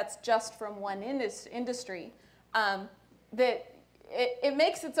dioxide, that's just from one industry, that it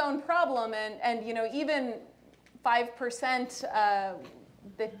makes its own problem, and even 5%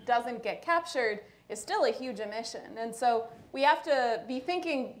 that doesn't get captured is still a huge emission. And so we have to be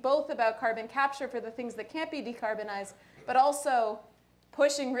thinking both about carbon capture for the things that can't be decarbonized, but also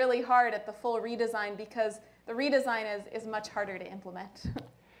pushing really hard at the full redesign because the redesign is much harder to implement.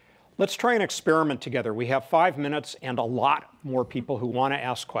 Let's try an experiment together. We have 5 minutes and a lot more people who want to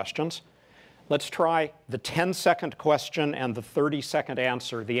ask questions. Let's try the 10-second question and the 30-second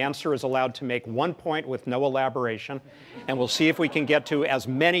answer. The answer is allowed to make 1 point with no elaboration, and we'll see if we can get to as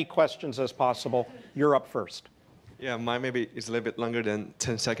many questions as possible. You're up first. Yeah, mine maybe is a little bit longer than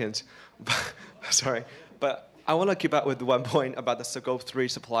 10 seconds. Sorry. But I want to keep up with 1 point about the Scope 3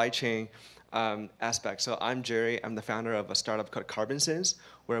 supply chain aspect. So I'm Jerry. I'm the founder of a startup called CarbonSense,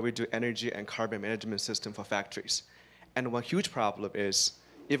 where we do energy and carbon management system for factories. And one huge problem is,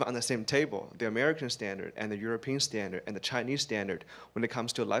 even on the same table, the American standard and the European standard and the Chinese standard when it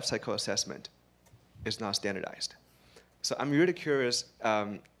comes to life cycle assessment is not standardized. So I'm really curious,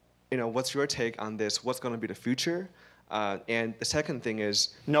 what's your take on this? What's going to be the future? And the second thing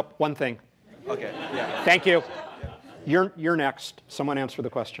is... Nope, one thing. Okay, yeah. Thank you. You're next. Someone answer the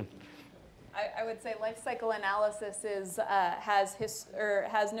question. I would say life cycle analysis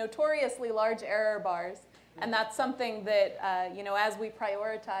has notoriously large error bars, and that's something that as we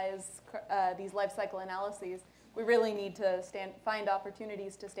prioritize these life cycle analyses, we really need to find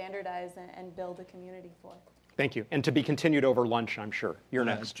opportunities to standardize and build a community for. Thank you. And to be continued over lunch, I'm sure. You're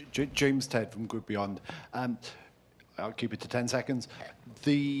next. James Ted from Group Beyond. I'll keep it to 10 seconds.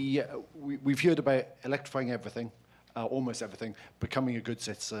 We've heard about electrifying everything, almost everything, becoming a good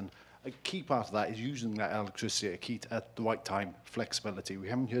citizen. A key part of that is using that electricity at the right time, flexibility. We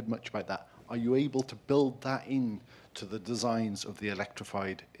haven't heard much about that. Are you able to build that into the designs of the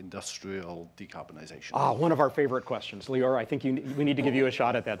electrified industrial decarbonization? One of our favorite questions. Leora, I think we need to give you a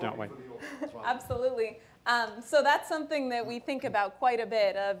shot at that, don't we? Absolutely. So that's something that we think about quite a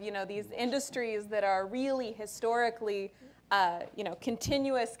bit of, these industries that are really historically,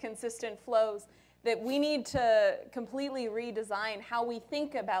 continuous, consistent flows, that we need to completely redesign how we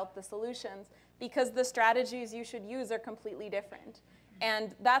think about the solutions, because the strategies you should use are completely different.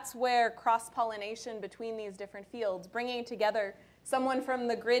 And that's where cross-pollination between these different fields, bringing together someone from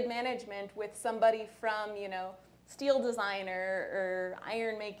the grid management with somebody from, steel design or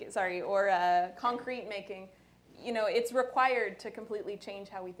iron making, or concrete making, it's required to completely change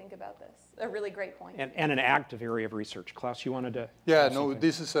how we think about this. A really great point. And an active area of research. Klaus, you wanted to? Yeah, no,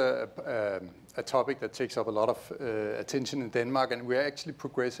 this is a topic that takes up a lot of attention in Denmark, and we're actually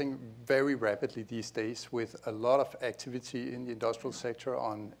progressing very rapidly these days with a lot of activity in the industrial sector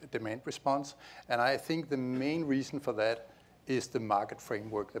on demand response. And I think the main reason for that is the market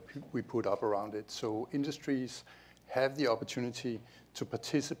framework that we put up around it. So industries have the opportunity to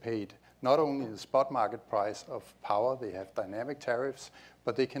participate not only in the spot market price of power, they have dynamic tariffs,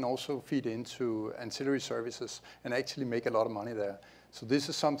 but they can also feed into ancillary services and actually make a lot of money there. So this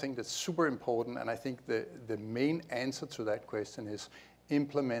is something that's super important, and I think the main answer to that question is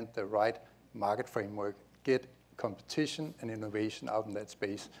implement the right market framework, get competition and innovation out in that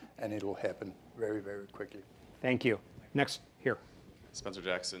space, and it will happen very, very quickly. Thank you. Next, here. Spencer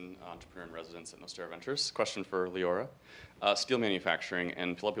Jackson, entrepreneur in residence at Nostera Ventures. Question for Leora. Steel manufacturing,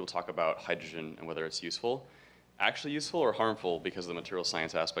 and a lot of people talk about hydrogen and whether it's useful. Actually useful or harmful because of the material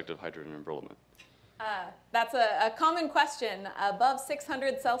science aspect of hydrogen embrittlement? That's a common question. Above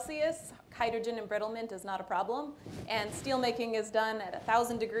 600 Celsius, hydrogen embrittlement is not a problem, and steel making is done at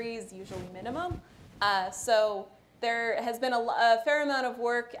 1,000 degrees, usually minimum. So there has been a fair amount of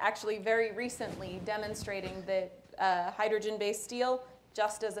work, actually very recently, demonstrating that hydrogen-based steel,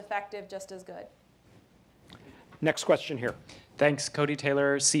 just as effective, just as good. Next question here. Thanks, Cody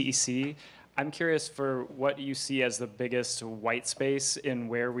Taylor, CEC. I'm curious for what you see as the biggest white space in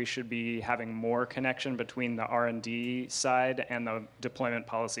where we should be having more connection between the R&D side and the deployment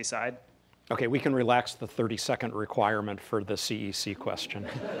policy side. Okay, we can relax the 30-second requirement for the CEC question.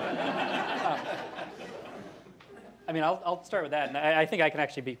 I mean, I'll start with that, and I think I can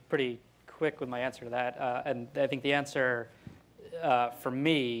actually be pretty quick with my answer to that. And I think the answer for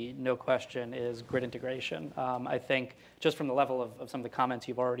me, no question, is grid integration. I think just from the level of some of the comments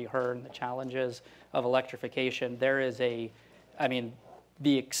you've already heard and the challenges of electrification, there is the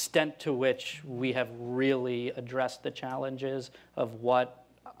extent to which we have really addressed the challenges of what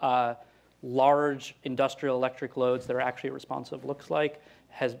large industrial electric loads that are actually responsive looks like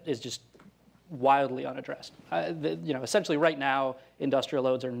is just wildly unaddressed. Essentially right now, industrial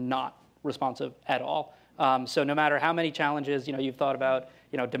loads are not responsive at all. So no matter how many challenges you've thought about,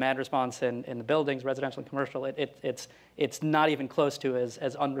 demand response in the buildings, residential and commercial, it's not even close to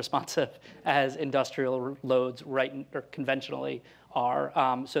as unresponsive as industrial loads conventionally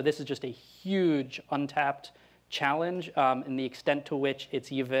are. So this is just a huge untapped challenge, and the extent to which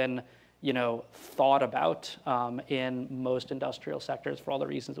it's even thought about in most industrial sectors for all the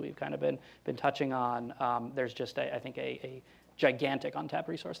reasons that we've kind of been touching on. There's just I think a gigantic untapped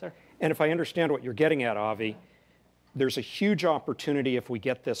resource there. And if I understand what you're getting at, Avi, there's a huge opportunity if we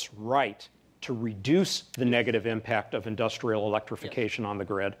get this right to reduce the negative impact of industrial electrification on the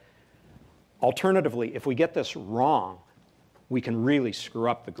grid. Alternatively, if we get this wrong, we can really screw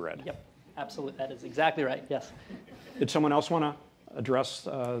up the grid. Yep, absolutely. That is exactly right, yes. Did someone else want to address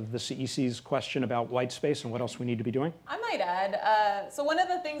the CEC's question about white space and what else we need to be doing? I might add, so one of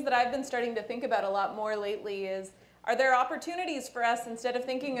the things that I've been starting to think about a lot more lately is, are there opportunities for us, instead of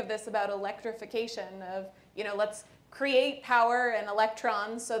thinking of this about electrification, of, let's create power and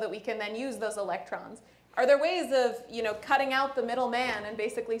electrons so that we can then use those electrons? Are there ways of, cutting out the middleman and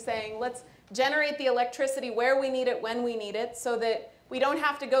basically saying, let's generate the electricity where we need it, when we need it, so that we don't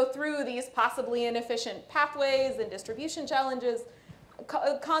have to go through these possibly inefficient pathways and distribution challenges?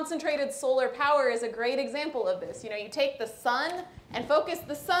 concentrated solar power is a great example of this. You know, you take the sun and focus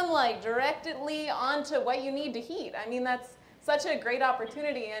the sunlight directly onto what you need to heat. I mean, that's such a great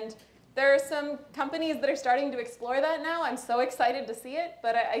opportunity. And there are some companies that are starting to explore that now. I'm so excited to see it.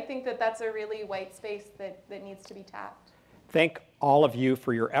 But I think that that's a really white space that needs to be tapped. Thank all of you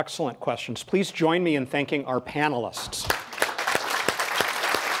for your excellent questions. Please join me in thanking our panelists.